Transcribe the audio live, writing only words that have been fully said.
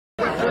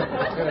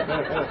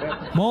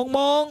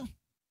Mong.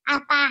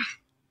 Apa?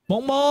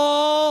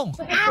 Mong.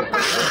 Apa?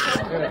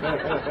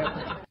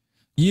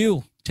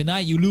 You,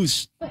 tonight you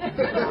lose.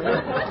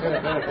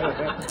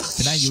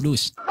 Tonight you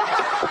lose.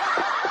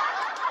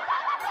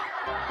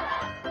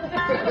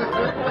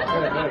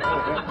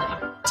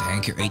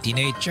 Thank you,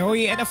 18A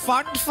Joey and a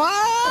fun.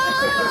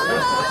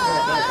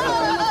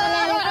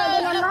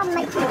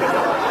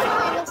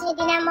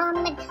 Sayyidina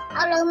Muhammad.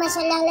 Allahumma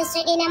shalli ala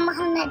Sayyidina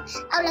Muhammad.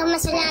 Allahumma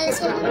shalli ala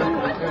Sayyidina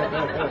Muhammad.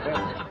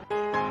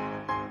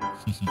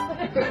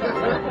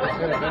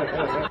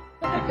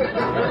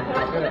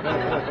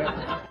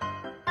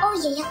 Oh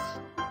iya ya.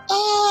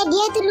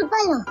 Dia tuh lupa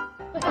loh.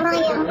 Orang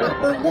yang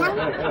pegang.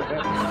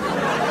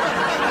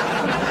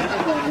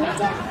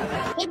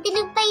 Dia tuh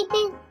lupa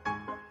itu.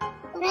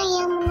 Orang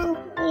yang menang.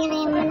 Biar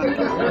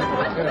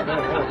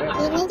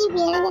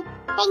aja.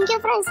 Thank you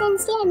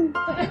Fransensian.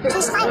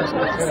 Just like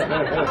this.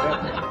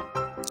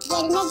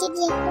 Biarin aja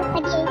dia lupa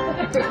dia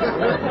itu.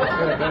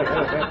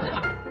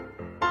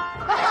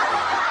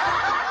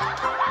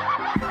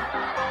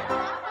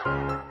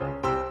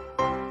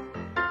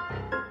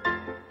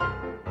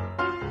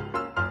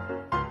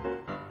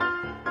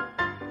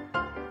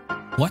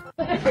 What?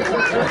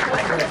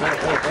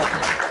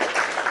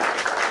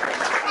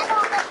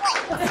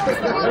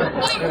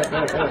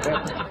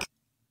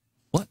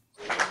 What?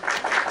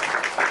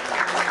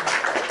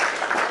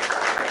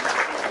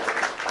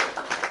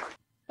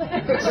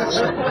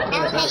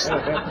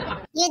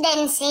 You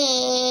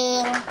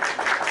dancing.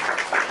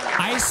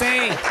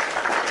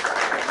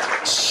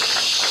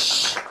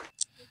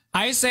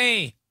 I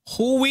say,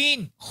 who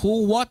win?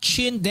 Who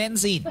watching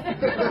dancing?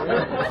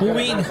 Who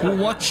win? Who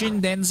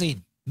watching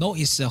dancing? No,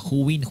 it's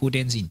who win? Who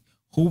dancing?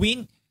 Who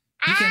win?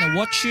 You can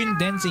watching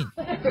dancing.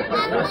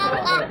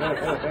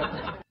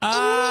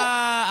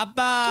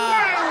 Apa?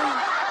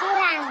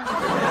 Curang.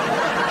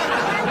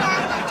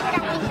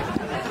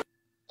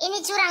 Ini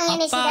curang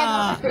ini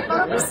sudah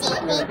korupsi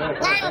ini.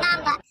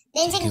 Enggak.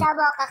 Dancing enggak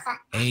bawa kakak.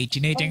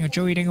 Cine dengan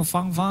Joey dengan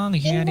Fang,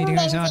 here ni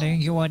dengan saya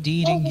dengan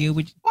Wadi dengan you.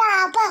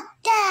 Dapat.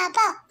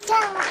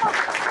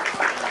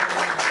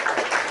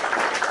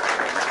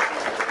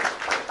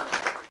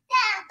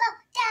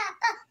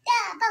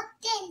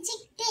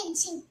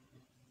 Dancing.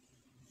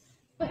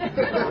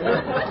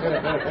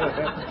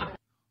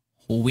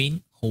 Who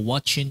win? Who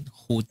watching?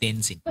 Who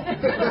dancing?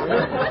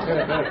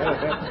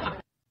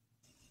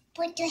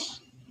 Putih.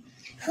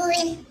 Who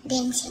win?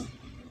 Dancing.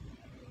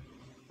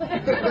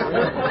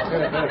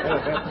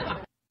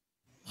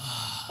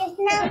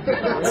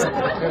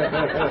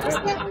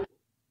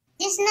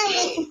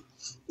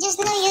 Just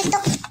now you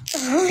talk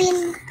who win.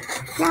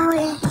 Now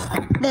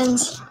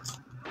dancing.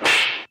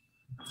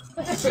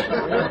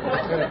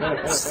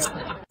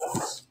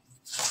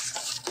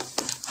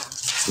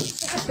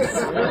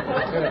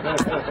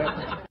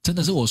 真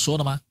的是我说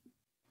的吗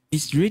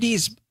 ？It's really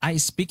is I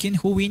speaking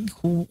who win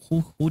who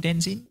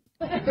dancing?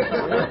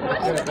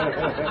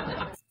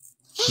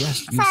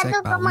 Yes, you said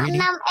about really. 1,6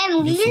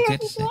 M gila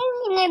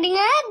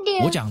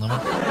ngadi-ngadi. 我讲的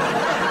吗？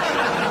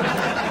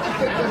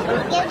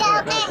 Ya udah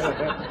oke.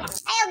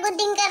 Ayo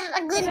gunting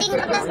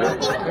kertas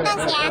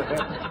ya.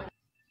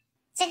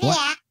 Sini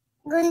ya.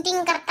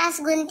 Gunting kertas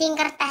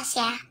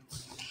ya.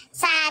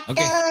 1,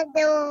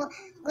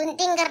 2,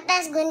 gunting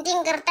kertas,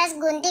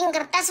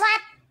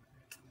 what?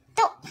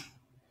 Tuh.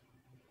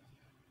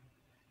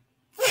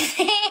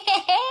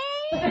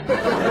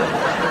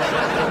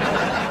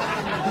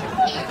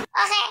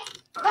 Oke.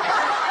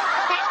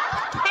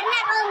 Karena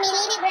kalau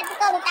milih ini berarti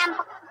kau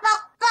ditampok. Pok.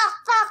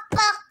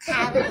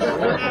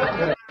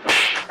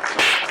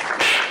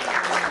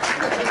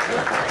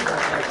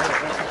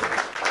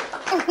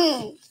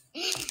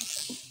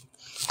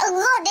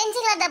 Gue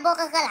dancing lah bawa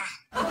kakak lah.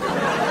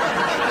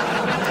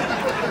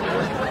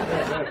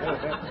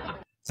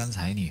 刚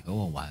才你和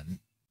我玩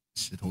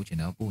石头剪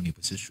刀布，你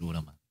不是输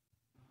了吗？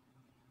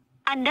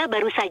 Anda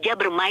baru saja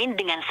bermain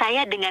dengan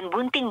saya dengan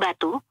gunting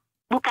batu.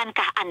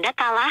 Bukankah Anda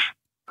kalah?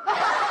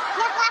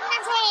 Ya karena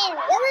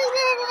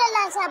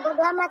saya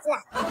bodo amat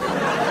lah.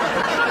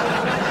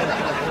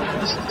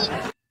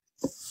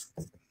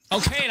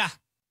 Okay lah.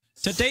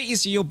 Today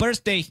is your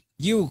birthday.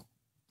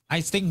 I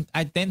think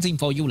I dancing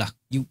for you lah.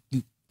 You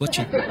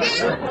watching.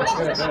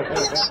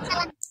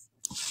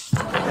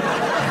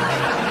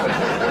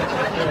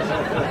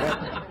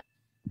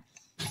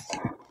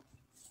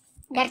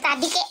 Dari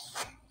tadi kek.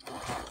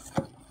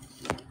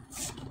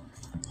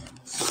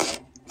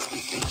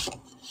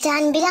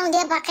 Jangan bilang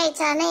dia pakai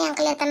celana yang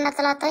kelihatan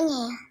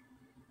loto-lotonya ya.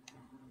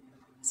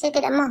 Saya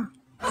tidak mau.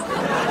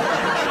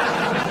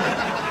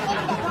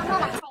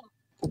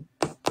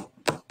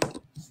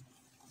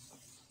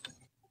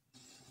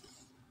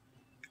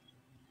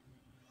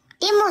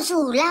 Dia mau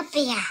sulap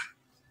ya.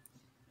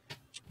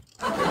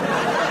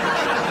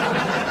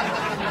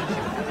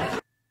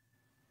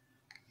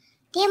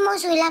 Dia mau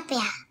sulap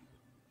ya.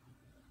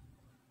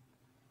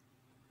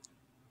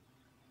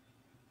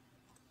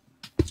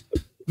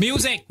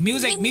 Music.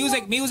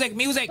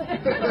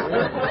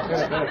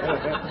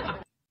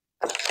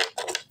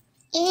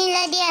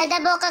 Inilah dia,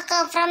 double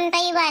kakak from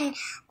Taiwan.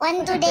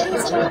 Want to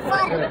dancing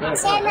for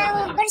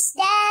Cemong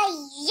birthday.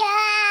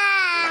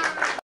 Yeah.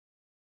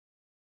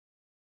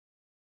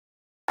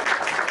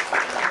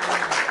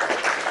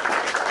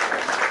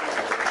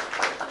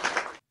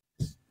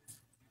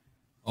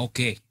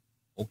 Okay.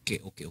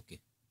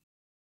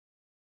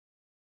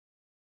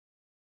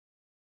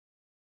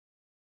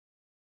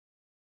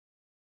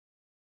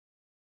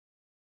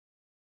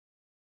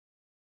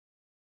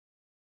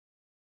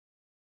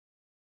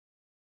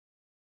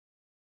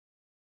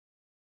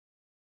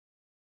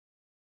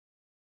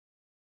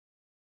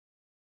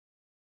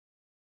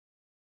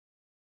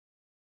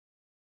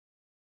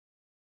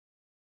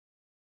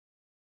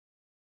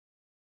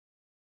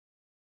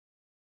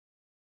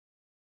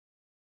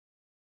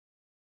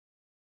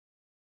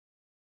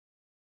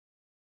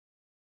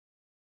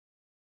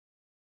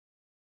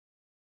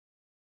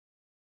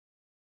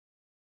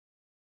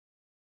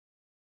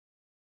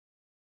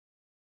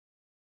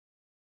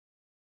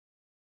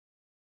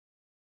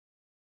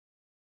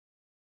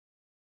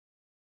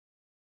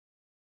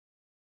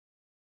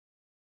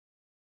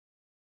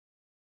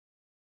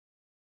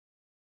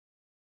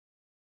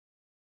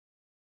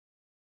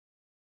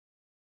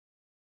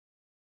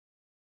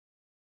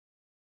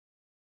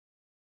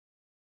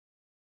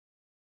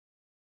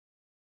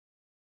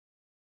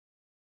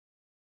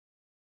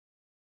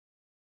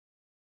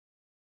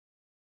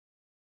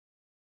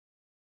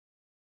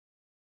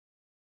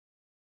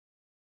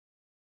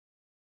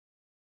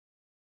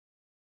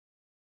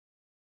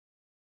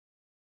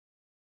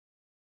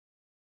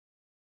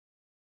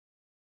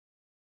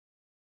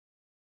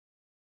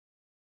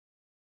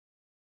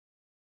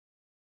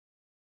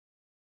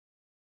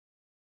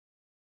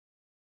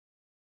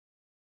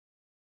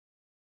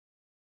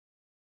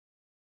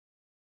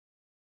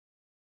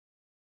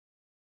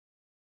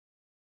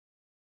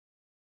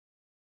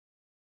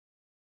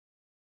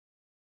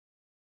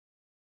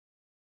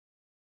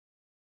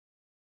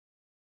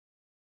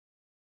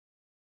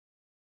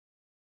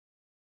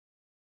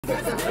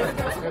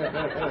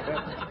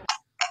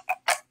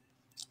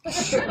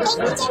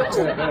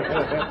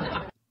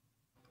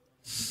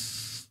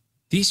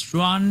 This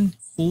one,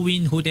 who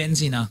win, who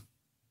dancing?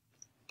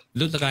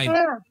 Look like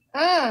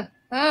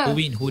who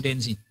win, who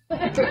dancing?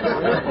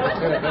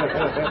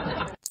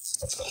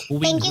 Who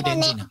win, who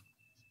dancing?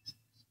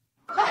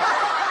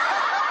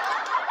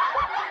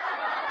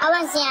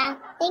 Awas ya.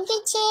 Thank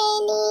you,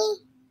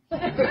 Jenny.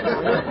 Thank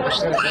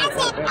you,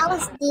 Asep.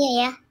 Awas dia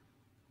ya.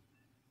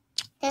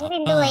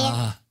 Dengerin dua ya.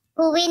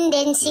 Who win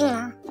dancing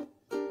lah.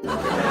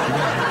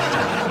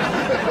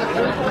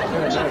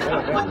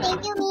 Oh,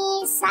 thank you,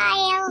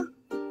 Misael.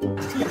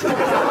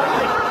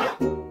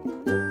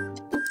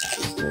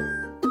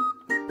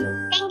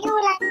 Thank you,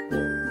 Ulan.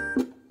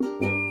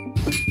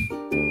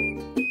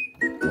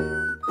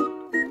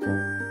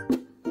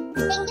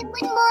 Thank you,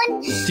 Bun Bun.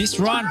 This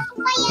one,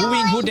 who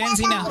win, who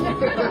dancing?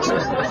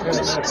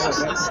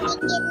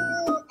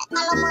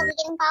 Kalau mau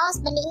bikin paus,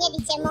 belinya di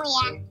Cemong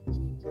ya.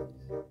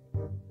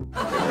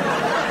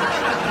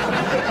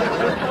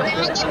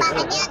 Namanya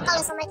bahannya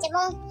kalau sama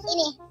Cemong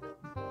ini.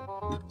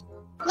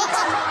 Ini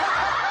Cemong.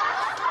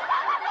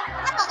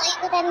 Apa kau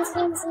ikutan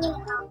senyum-senyum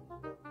kau?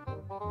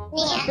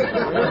 Nih ya.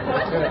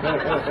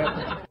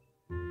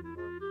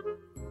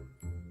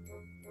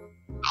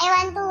 I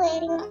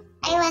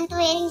want to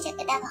wearing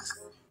jaket apa?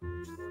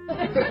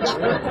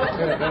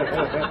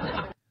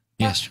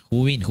 Yes,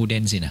 who win, who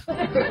dancing?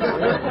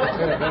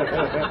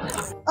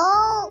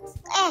 Oh,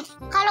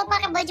 kalau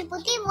pakai baju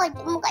putih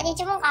mukanya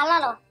Cemong kalah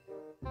loh.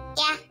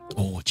 Ya.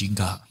 Oh,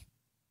 Jingga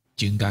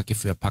give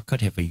you a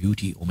pocket, have a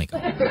UT. Oh my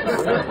god.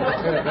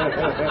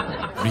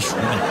 Rich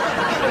woman.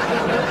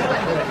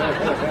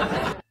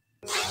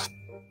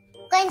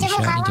 Kau yang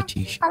Cemong kalah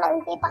kalau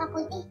UT pakai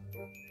putih.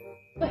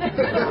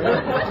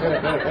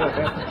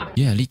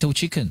 Yeah, little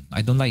chicken.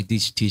 I don't like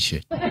this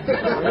t-shirt.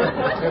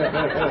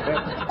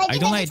 I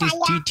don't like this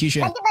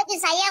t-shirt. Baju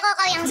saya kok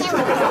kau yang sewa.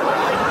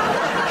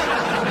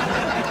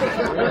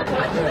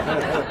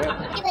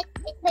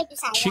 Baju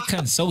saya.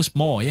 Chicken so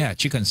small. Yeah,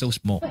 chicken so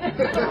small.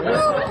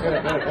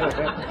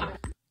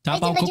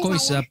 Tabao Coco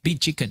is a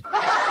big chicken.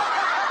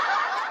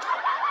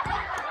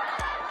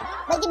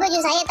 Baju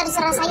saya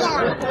terserah saya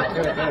lah.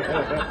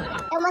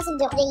 Kau masih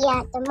jawab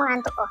ya, Cemong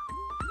ngantuk kok.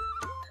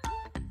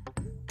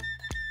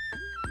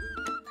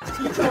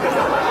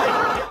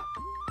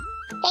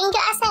 Thank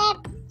you, Asep.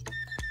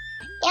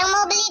 Yang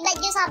mau beli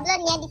baju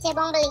sablon ya di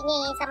Cemong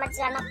belinya sama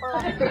celana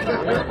kulot.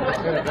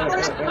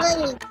 Kulot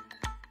beli.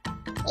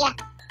 Ya.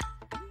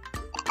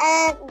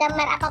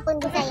 Gambar apapun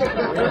bisa ya.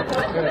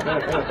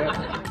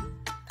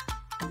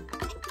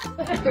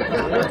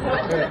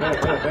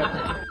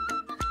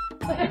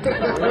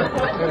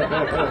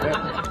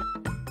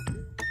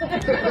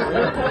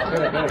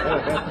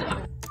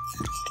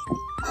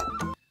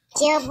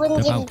 Jabun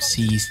jadi.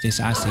 Sees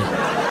this AC.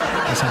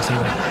 This AC.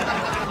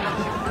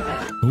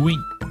 Who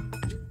win?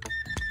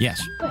 Yes.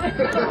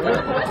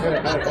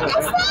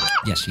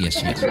 Yes.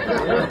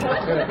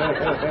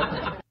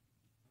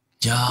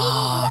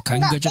 Yeah,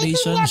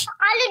 congratulations.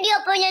 Kalau dia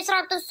punya hanya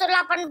 182.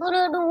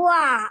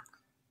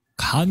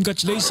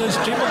 Congratulations,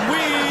 Cemong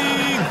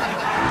win.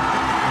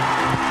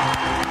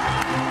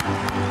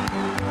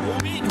 Who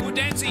win? Who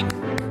dancing?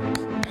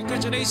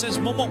 Congratulations,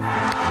 Momong.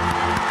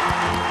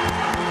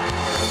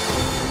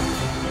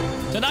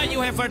 Tonight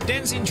you have a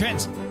dancing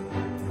chance.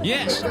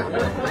 Yes.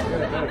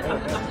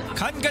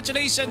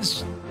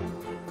 Congratulations,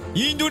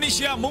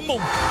 Indonesia,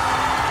 Momong.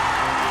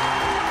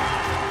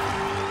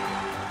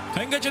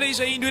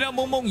 Congratulations, Indonesia,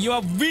 Momong. You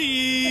are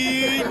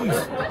win.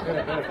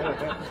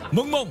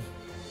 Momong,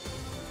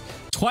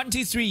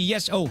 23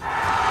 years old.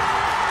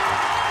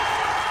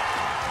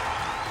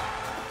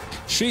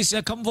 She's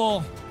come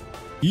for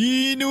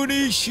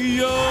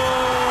Indonesia.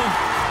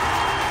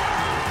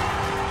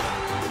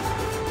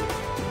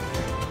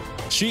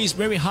 She is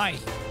very high.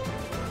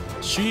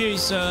 She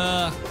is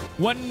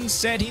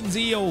 117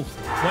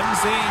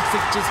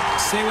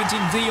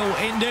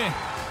 and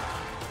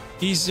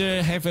is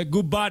have a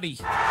good body.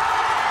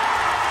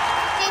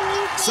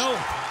 So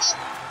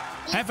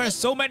have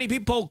so many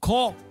people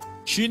call.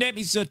 She name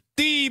is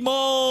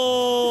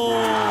Cemong.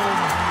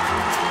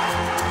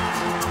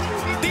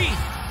 D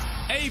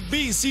A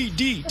B C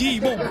D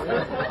Cemong.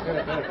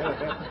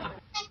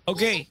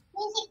 Okay.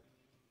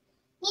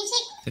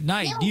 Music.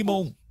 Tonight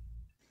Cemong.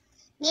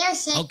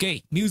 Music.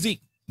 Okay, music.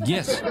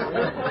 Yes.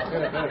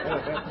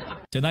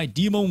 Tonight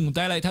Cemong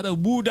带来他的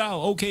舞蹈。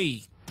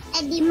OK。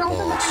Cemong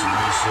tuh bukan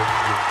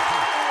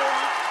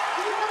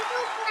Cemong tuh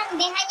ukuran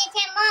BH-nya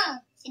Cemong.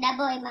 Si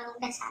Dabo emang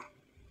dasar.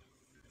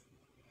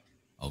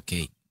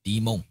 OK,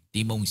 Cemong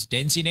is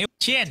dancing.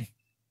 Chen.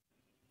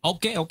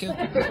 OK. Oke,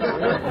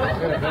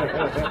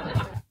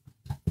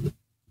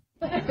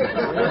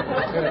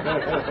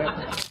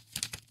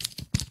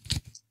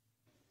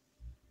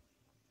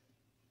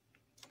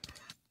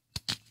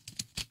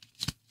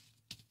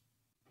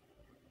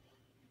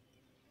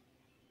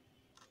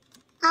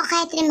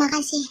 terima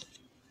kasih.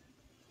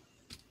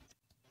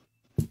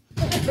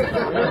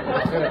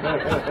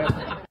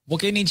我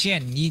给你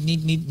钱，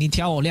你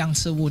跳我2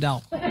次舞蹈。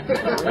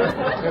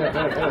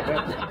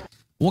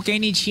我给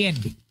你钱，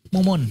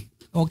梦梦，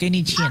我给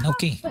你钱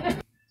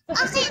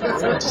 ，OK。Oke,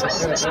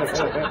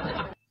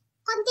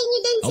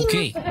 continue dancing.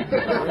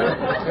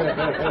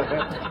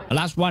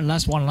 OK。Last one。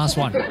 Continue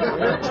dancing.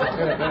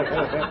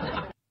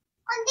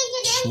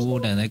 输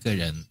的那个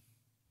人，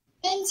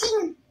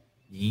 Dancing.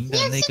 赢的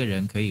那个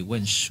人可以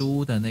问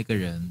输的那个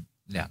人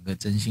2个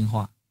真心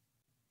话。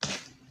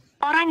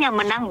 Orang yang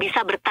menang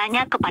bisa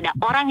bertanya kepada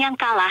orang yang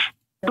kalah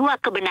 2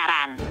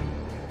 kebenaran.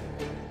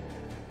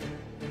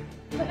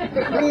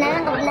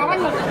 Kebenaran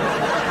ya.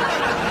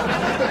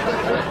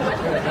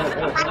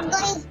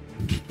 Pargoy.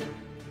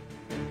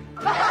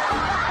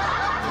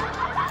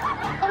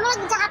 Kamu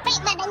lagi capek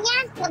badannya,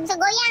 nggak bisa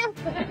goyang.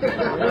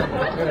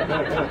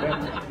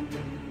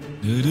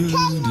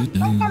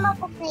 Kita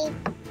mau play.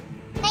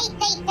 Kai.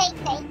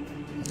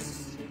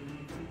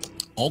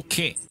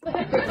 OK。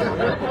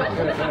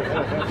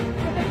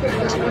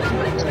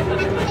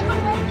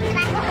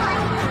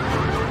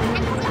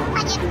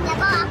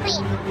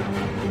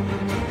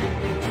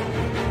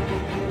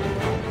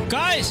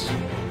 Guys,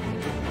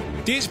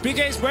 this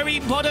PK is very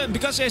important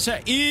because it's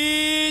an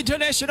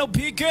international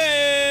PK.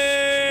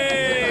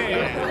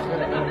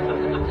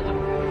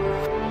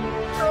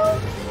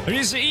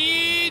 It's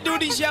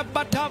Indonesia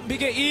Batam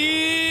PK.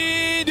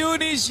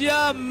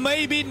 Indonesia,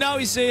 maybe now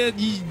it's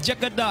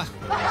Jakarta.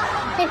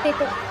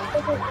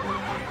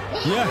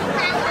 Yeah.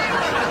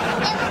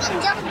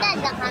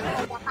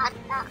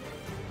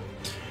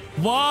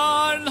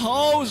 One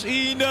house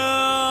in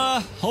the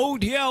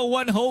hotel,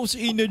 one house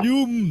in the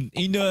room,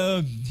 in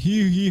the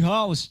his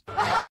house.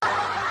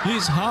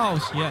 His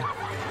house, yeah.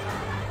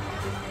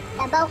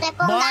 My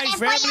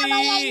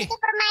family. Itu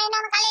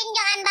permainan, kalian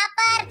jangan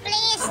baper,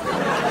 please.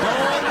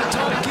 Don't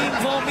talking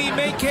for me,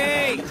 make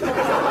it.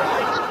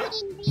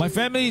 My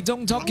family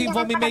don't talking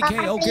for me, make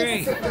it,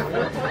 okay.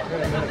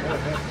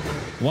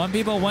 One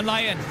people, one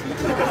lion.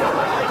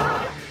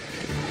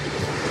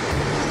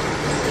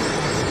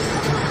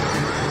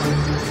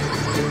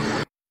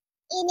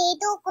 Ini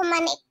itu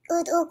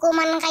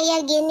hukuman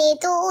kayak gini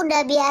itu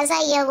udah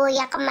biasa ya Bu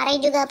ya.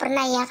 Kemarin juga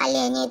pernah ya,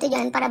 kaliannya itu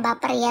jangan pada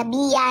baper ya,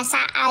 biasa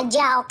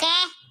aja, oke?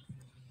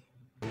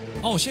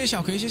 哦，谢谢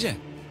小 K， 谢谢。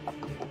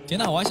天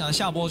哪，我还想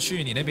下播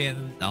去你那边，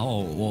然后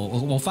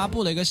我发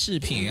布了一个视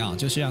频啊，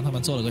就是让他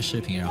们做了个视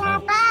频，然后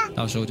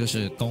到时候就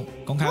是公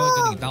开会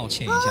跟你道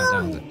歉一下这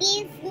样子。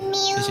谢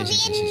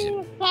谢。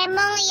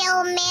Cemong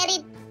you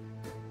married。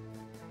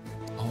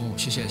哦，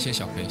谢谢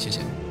小 K， 谢谢。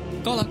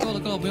够了，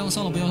不用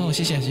送了，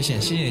谢谢你的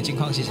近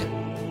况，谢谢。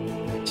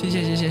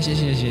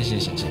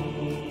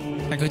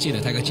太客气了。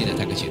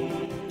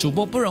主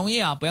播不容易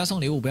啊，不要送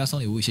礼物，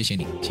谢谢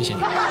你。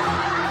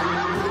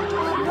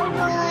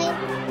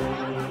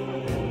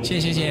谢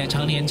谢，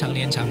常年，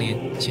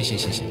谢谢。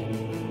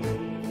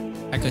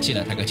太客气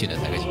了。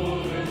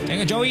Thank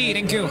you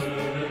Joey，Thank you。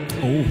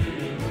哦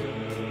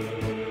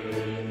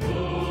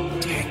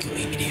 ，Thank you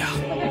Emilia。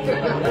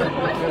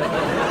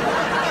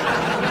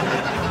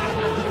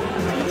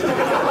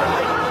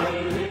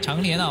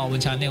常年啊，我们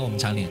常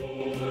年。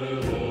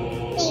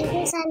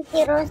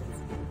Virus.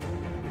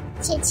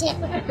 Cece.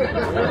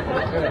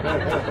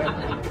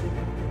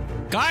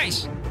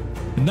 Guys,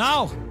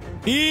 now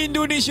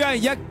Indonesia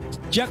yak.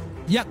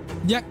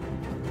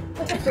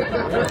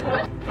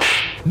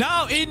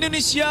 Now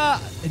Indonesia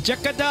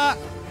Jakarta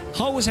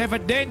house have a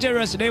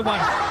dangerous day one.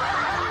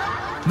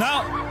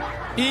 Now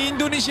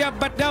Indonesia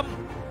Batam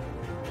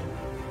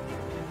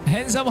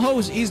handsome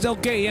house is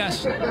okay,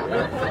 yes.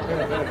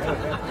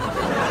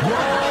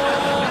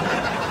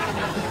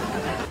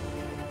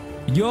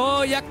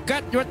 Yo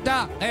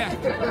Jakarta,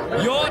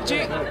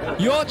 Yoji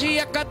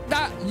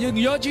Jakarta,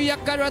 Yoji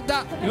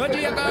Jakarta,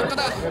 Yoji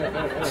Jakarta,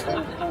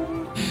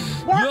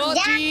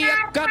 Yoji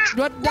Jakarta,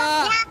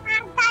 Yogyakarta.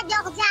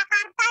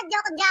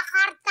 Yogyakarta, ya.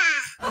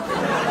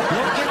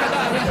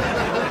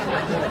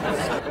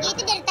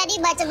 Itu dari tadi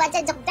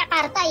baca-baca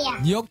Yogyakarta ya.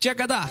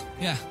 Yogyakarta,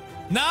 yeah.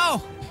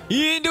 Now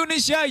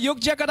Indonesia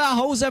Yogyakarta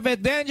house have a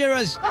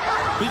dangerous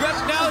because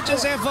now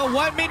just have a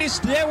 1 minute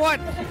day one.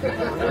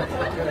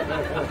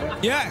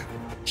 Yeah,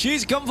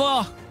 she's come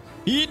for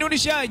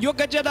Indonesia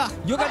Yogyakarta.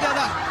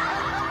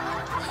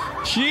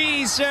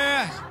 She is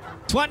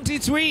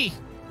 23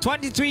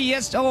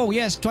 years old.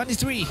 Yes,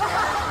 23.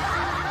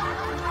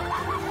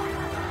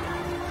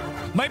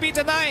 Maybe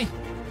tonight,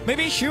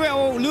 maybe she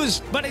will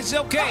lose, but it's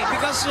okay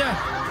because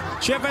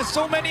she has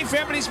so many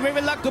families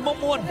very like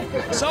Momon.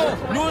 So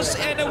lose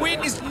and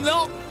win is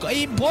not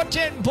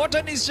important.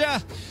 Important is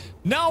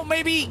now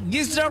maybe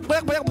is the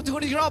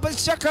opportunity.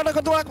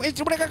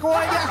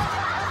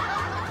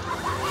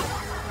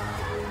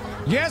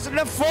 Yes,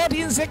 the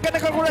 14 second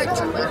correct.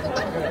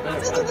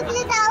 Saya juga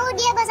tidak tahu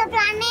dia bahasa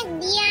planet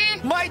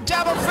dia. My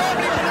job of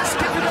family is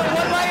keeping on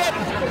one lion.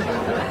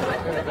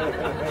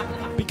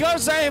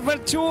 Because I have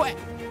two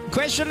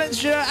questions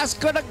ask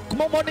the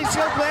Momon is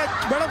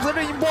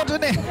very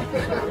important.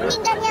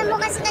 Tinggal yang mau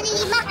kasih tadi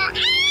 5 kak.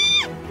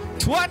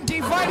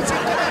 25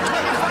 seconds.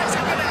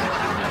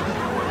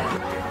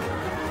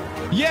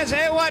 Yes,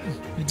 everyone.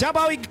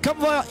 Jabawi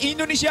come for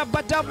Indonesia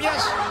Batam,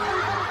 yes.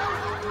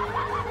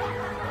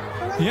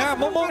 Yeah,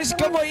 Momo is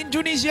come for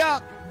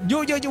Indonesia.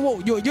 Yo, Jerry,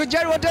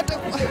 what that?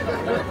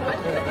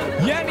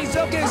 Yeah, it's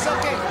okay.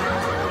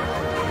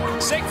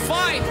 6,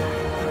 5,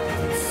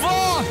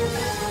 4,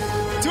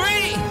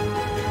 3,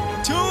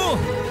 2,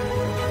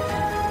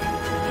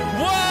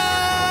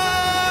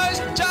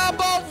 1.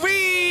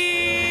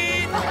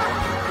 Jabawi.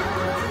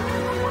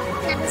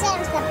 Kenapa saya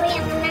harus dapur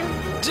yang menang?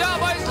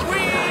 Jabawi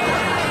win.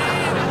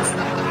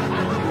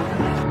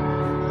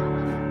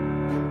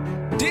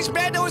 This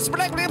battle is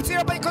black lips here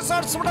by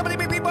concern so many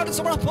people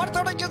so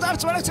important to get out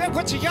so let's have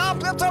what you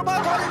have to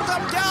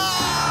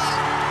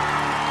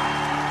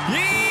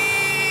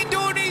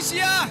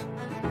Indonesia,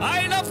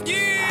 I love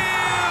you.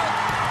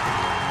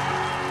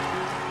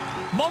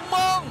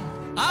 Momong,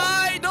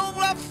 I don't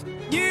love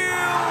you.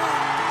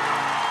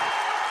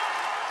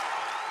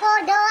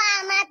 Bodoh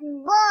amat.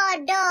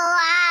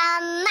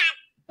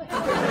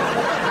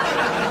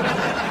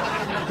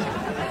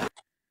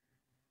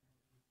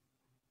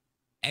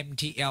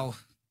 MTL,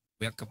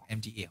 welcome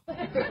MTL.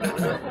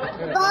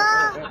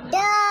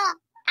 Bodoh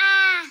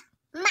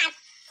amat.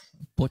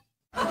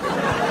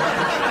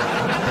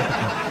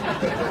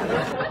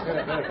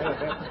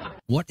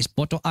 What is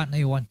Boto An?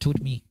 Anyone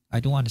told me. I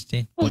don't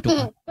understand. Boto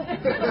An.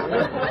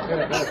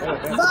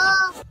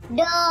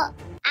 Bodoh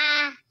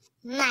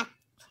amat.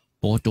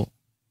 Bodo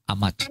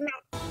Amat.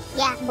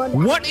 Ya,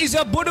 bodoh. What is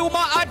a Bodo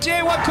Amat?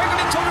 What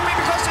quickly told me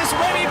because it's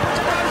very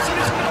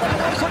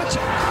important.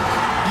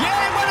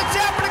 Yeah, what is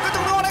that?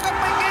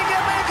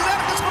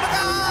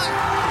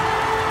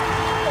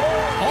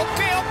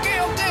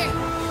 Okay.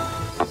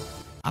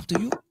 Up to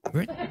you.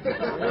 Right?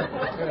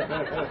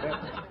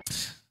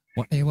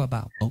 Whatever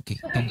about. Okay,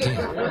 don't care.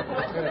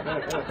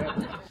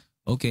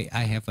 Okay,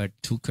 I have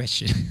two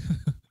questions.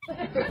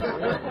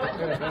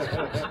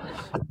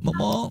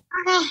 Momo,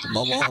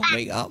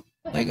 wake up.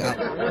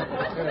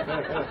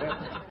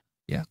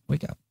 Yeah,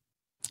 wake up.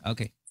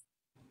 Okay.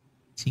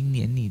 今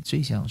年你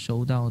最想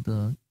收到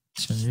的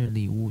生日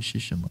礼物是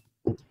什么？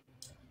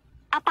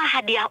 Apa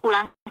hadiah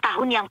ulang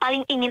tahun yang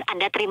paling ingin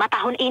Anda terima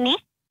tahun ini?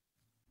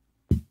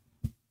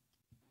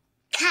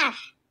 Car.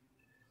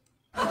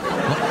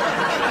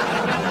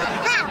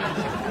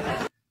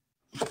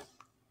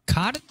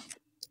 Card?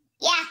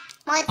 Ya,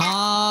 motor.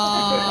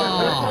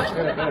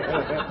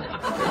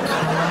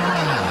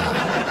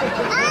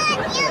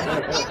 Yuk,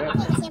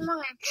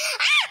 Cemong.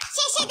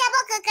 Saya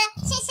double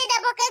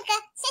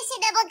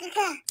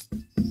keke.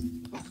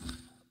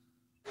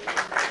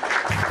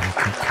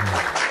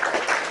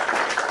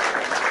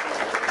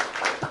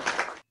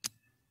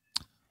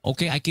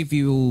 Okay, I give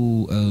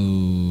you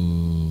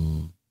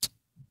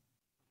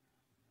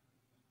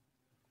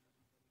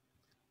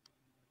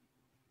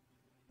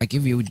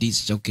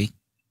this, okay?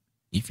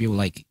 If you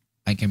like,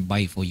 I can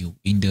buy for you.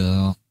 In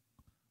the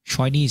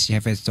Chinese,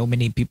 have so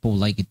many people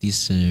like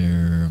this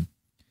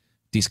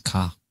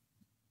car.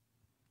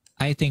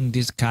 I think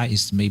this car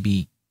is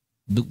maybe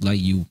look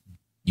like you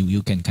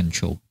can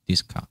control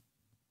this car.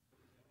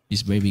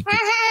 It's very good.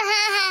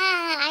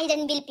 I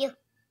don't believe you.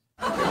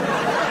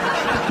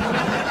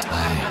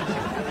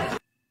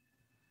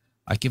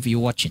 I give you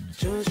watching.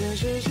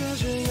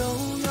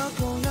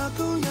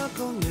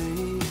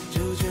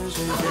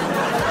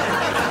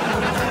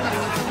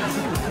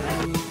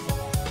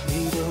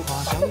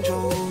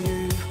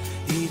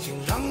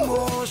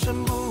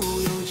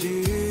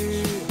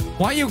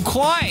 Why you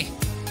cry?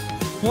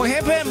 What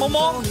happened,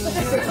 Momo?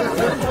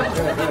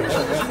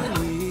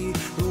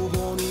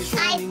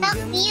 I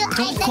love you.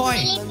 Don't cry.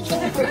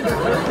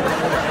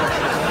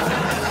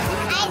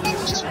 I don't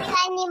believe you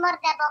anymore,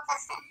 double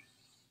kakak.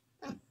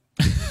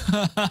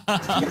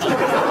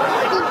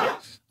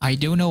 I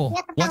don't know.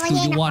 What do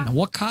you want?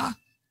 What car?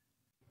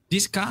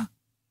 This car?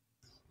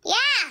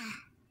 Yeah.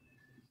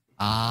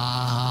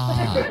 Ah.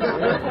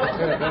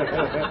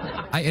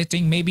 I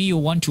think maybe you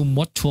want to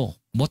motor.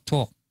 I want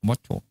to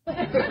motor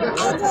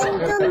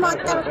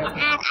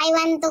car. I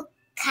want to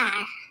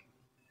car.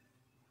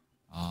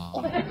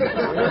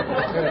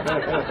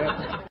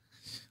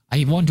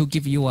 I want to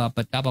give you a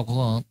but double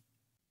call.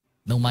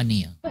 No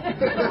money.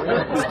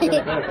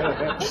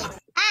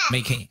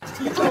 Making.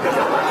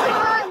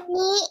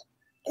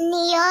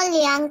 你有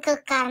两个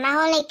car，然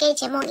后嘞给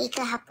Cemong一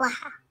个好不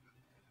好？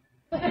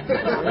对，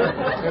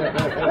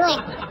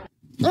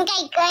应该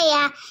可以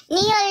啊。你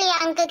有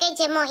两个给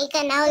Cemong一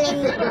个，然后嘞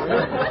你。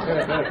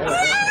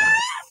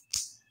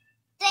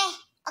对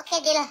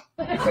 ，OK ดี了。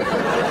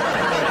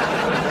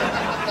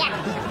Yeah.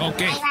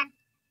 Okay.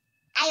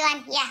 I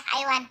want. Yeah,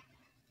 I want.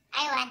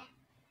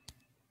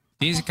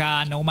 This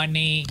car no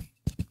money.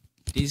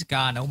 This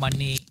car no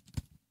money.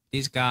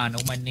 This car no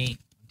money.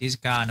 This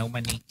car no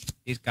money.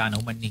 This car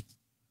no money.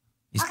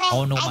 It's Okay,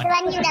 all no I money.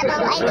 want you, double.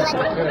 I want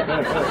you.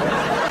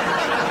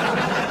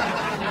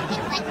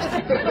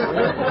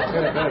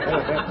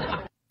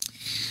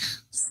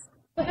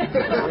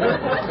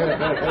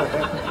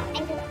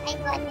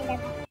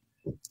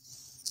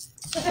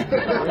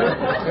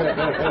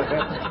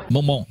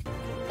 Momo.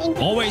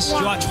 Always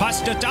you are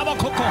trust the double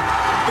coco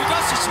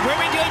because it's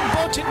very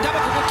important.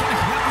 Double coco can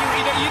help you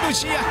in the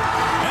Indonesia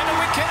and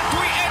we can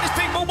do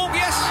anything. Momo,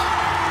 yes.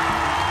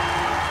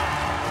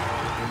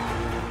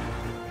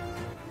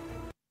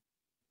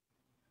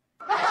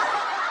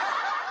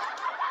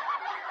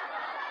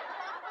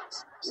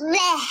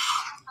 Bleh.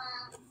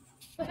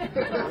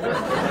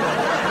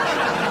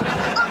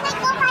 Oke,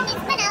 kok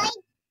punishment, Oi?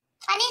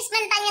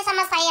 Punishment tanya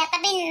sama saya,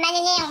 tapi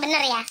nanyanya yang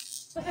bener ya.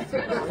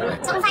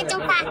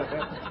 Cungfa.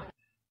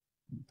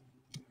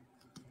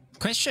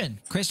 Question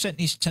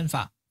is 惩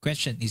罚.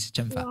 Question is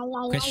惩罚.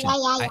 Question.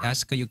 I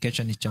ask you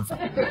question is 惩罚.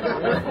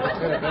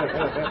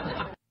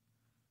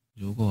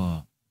 如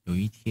果有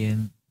一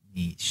天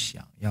你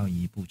想要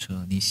一部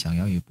车，你想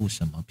要一部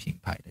什么品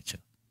牌的车？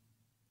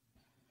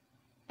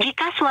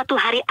 Jika suatu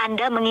hari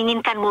Anda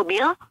menginginkan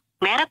mobil,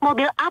 merek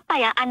mobil apa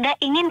yang Anda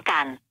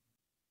inginkan?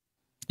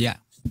 Yeah.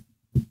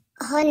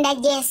 Honda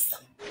Jazz.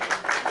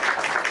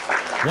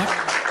 What?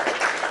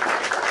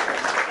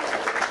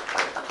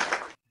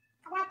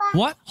 Kenapa?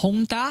 What?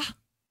 Honda?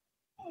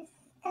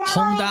 Kenapa?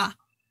 Honda?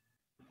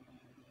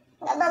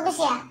 Nggak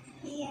bagus ya?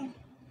 Iya.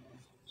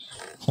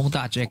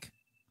 Honda Jack.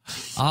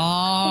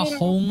 Ah,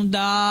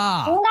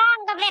 Honda.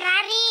 Enggak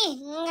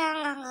Ferrari.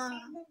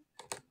 Enggak.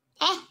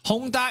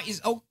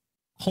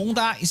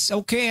 Honda is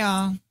okay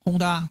啊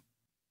，Honda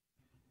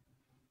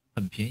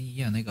很便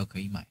宜啊，那个可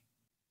以买。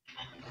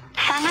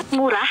 Sangat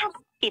murah,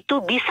 itu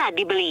bisa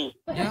dibeli.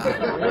 Ya.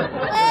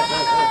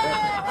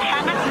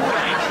 Sangat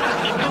murah,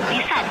 itu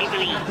bisa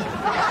dibeli.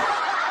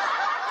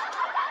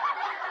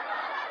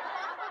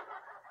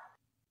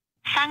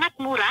 Sangat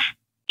murah,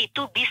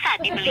 itu bisa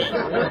dibeli.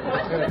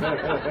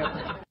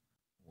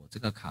 我这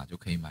个卡就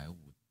可以买5，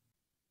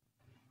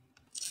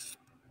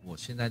我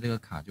现在这个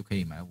卡就可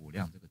以买5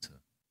辆这个车。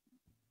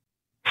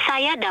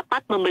 Saya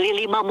dapat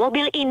membeli 5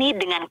 mobil ini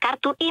dengan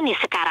kartu ini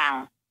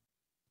sekarang.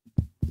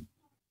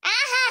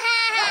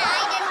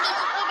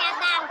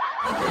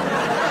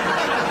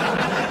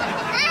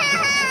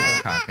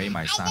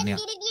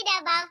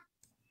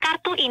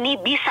 Kartu ini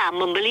bisa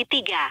membeli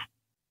 3.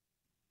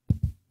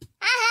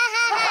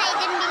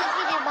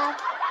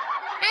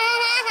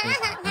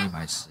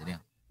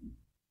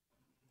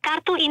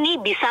 Kartu ini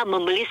bisa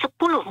membeli 10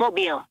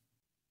 mobil.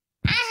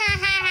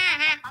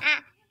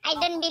 I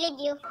don't believe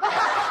you.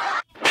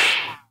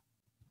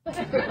 I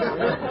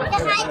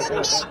don't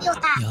believe you,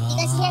 Kak.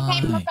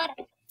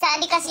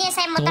 Dikasihnya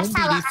saya motor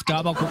sawah.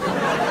 Don't believe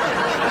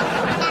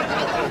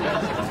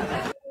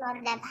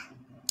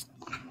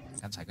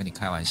刚才跟你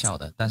开玩笑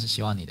的，但是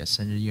希望你的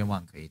生日愿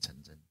望可以成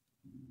真。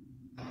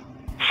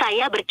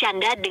 Saya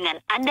bercanda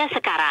dengan Anda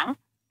sekarang,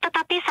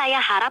 tetapi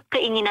saya harap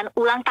keinginan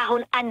ulang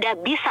tahun Anda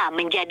bisa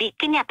menjadi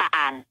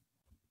kenyataan.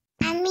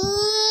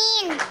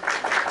 Amin.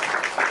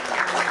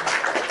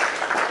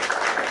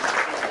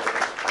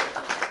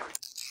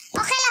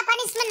 Oke lah,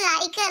 punishment lah,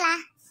 Ike lah.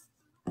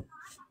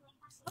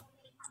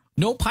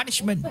 No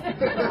punishment.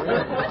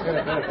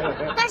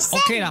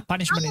 Oke lah,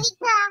 punishment.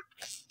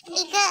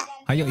 Ike.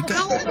 还有一个。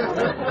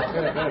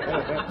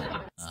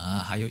啊，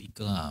还有一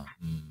个啊，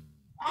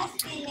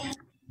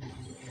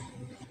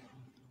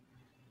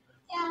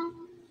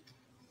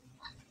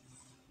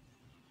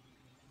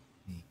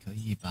你可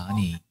以把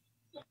你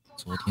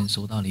昨天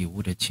收到礼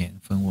物的钱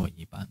分我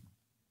一半。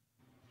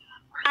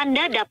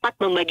 Anda dapat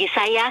membagi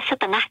saya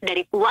setengah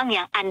dari uang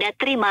yang Anda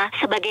terima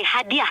sebagai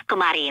hadiah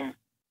kemarin.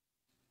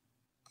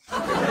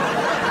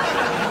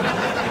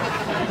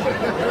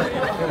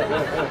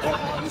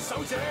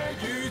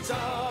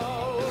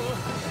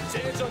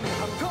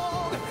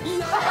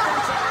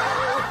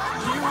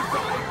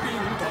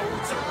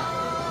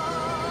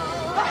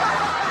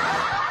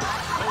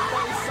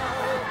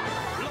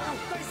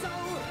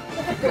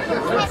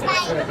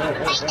 Bye-bye.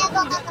 Bye na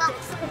po ako.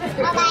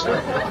 Bye-bye.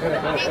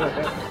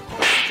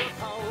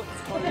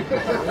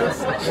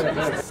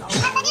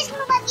 Katanya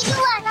suruh bagi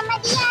dua sama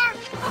dia.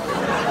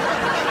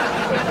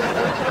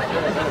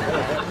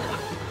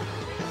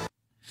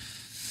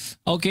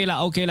 OK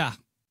啦，OK 啦，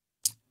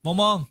萌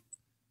萌，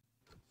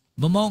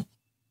萌萌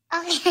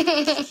Okay.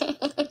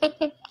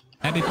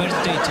 ，Happy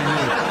birthday to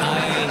you.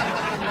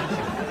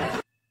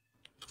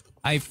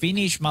 I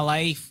finished my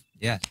life.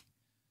 Yeah.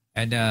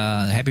 And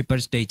happy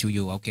birthday to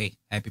you. Okay.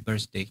 Happy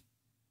birthday.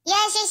 Ya,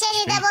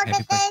 saya double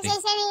Happy tete, birthday.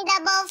 saya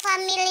double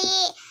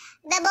family.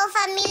 Double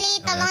family,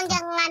 tolong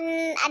jangan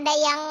ada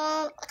yang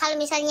kalau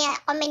misalnya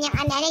komen yang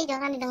aneh-aneh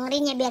jangan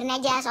didengerin ya, biarin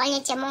aja. Soalnya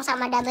Cemong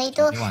sama Double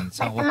itu 昨天晚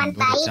上我 berteman 很多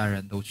的 baik. 家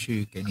人都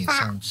去给你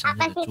送生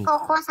Apa 日的 sih 祝福，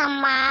 Koko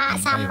sama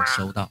你应该有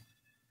收到。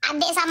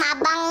 adik sama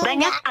abang.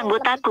 Banyak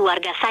anggota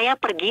keluarga saya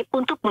pergi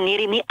untuk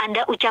mengirimi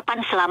Anda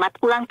ucapan selamat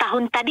ulang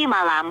tahun tadi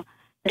malam,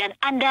 dan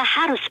Anda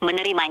harus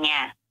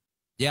menerimanya.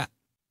 Yeah.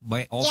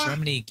 My all Yeah.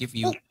 family give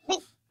you.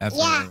 Have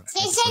Ya, a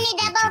saya happy ini birthday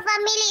double gift.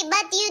 family,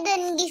 but you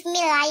don't give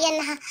me lion.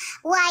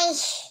 Why?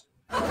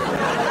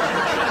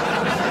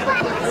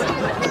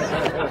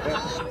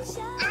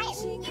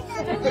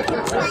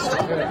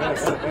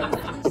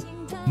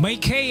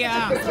 Make K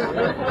呀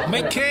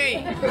，Make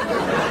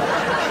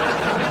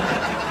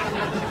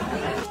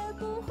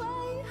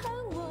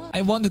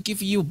K。I want to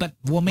give you, but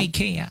我 make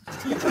K 呀。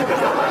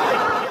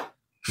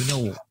You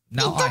know,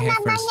 now I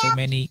have so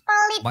many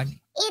Pelit.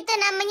 money. Itu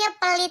namanya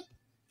pelit.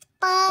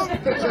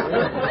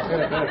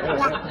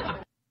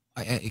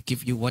 I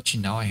give you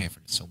watching now. I have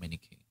so many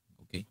K.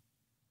 Okay.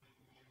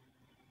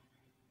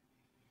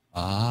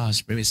 Ah,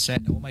 it's very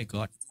sad. Oh my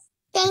God.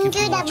 Thank you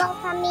Give me watch. double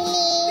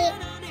family.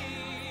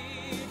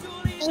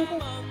 Thank you.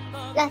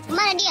 Lah,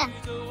 kemana dia?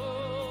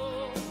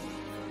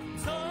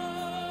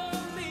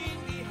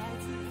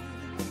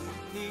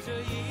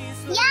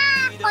 Ya,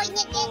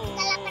 koinnya dia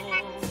tinggal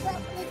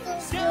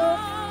 827.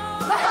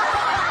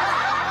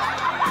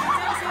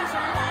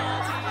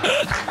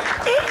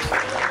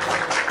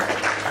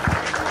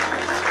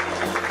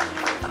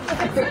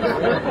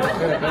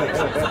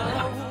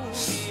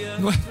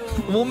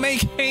 We'll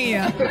make K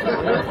呀。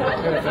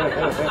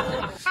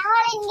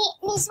 Tawarin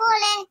ni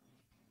soleh.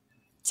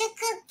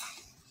 Cukup.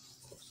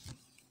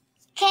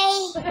 Kay.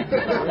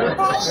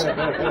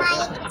 Mai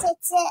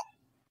cece.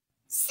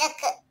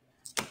 Seke.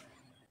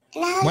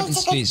 Nah, What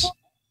is this?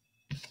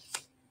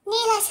 Ni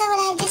lah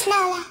sebelah just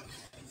now lah.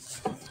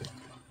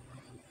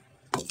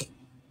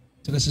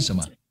 这个是什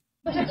么？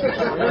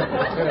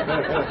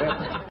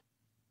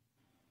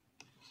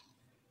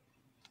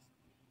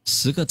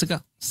十个这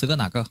个，十个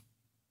哪个？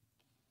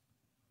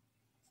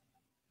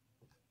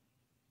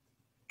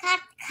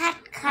 Card.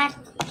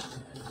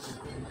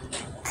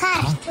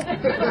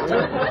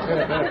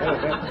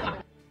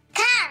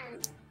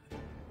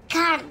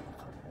 Card.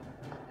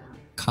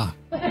卡。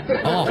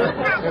哦，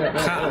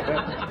卡。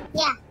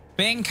 Ya.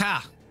 bank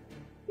卡。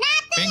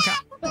bank 卡。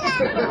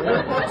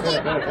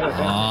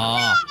哦。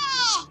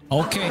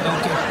Okay.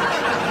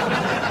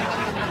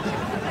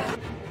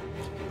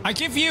 I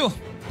give you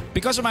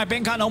because of my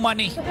bank card no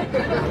money.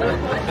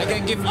 I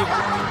can give you.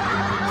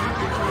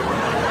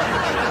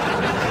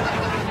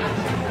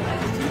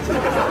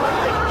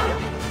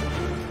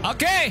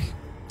 Okay.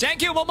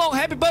 Thank you, Momong.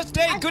 Happy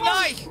birthday. Good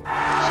night.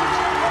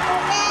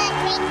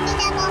 Thank you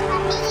double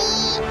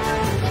family.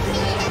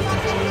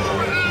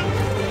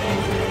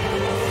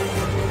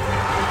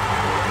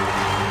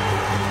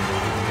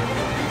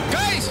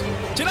 Guys,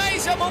 today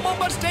is your Momong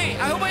birthday.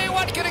 I hope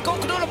everyone can go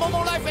to the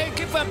Momong life and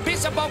give a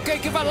piece of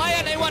cake, give a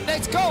lion, everyone.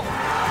 Let's go.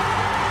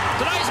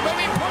 Tonight is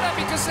very important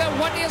because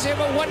 1 year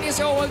old, 1 year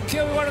old.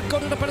 Okay, we want to go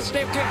to the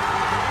birthday. Okay.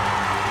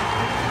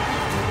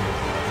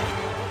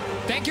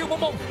 Thank you,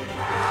 Momong.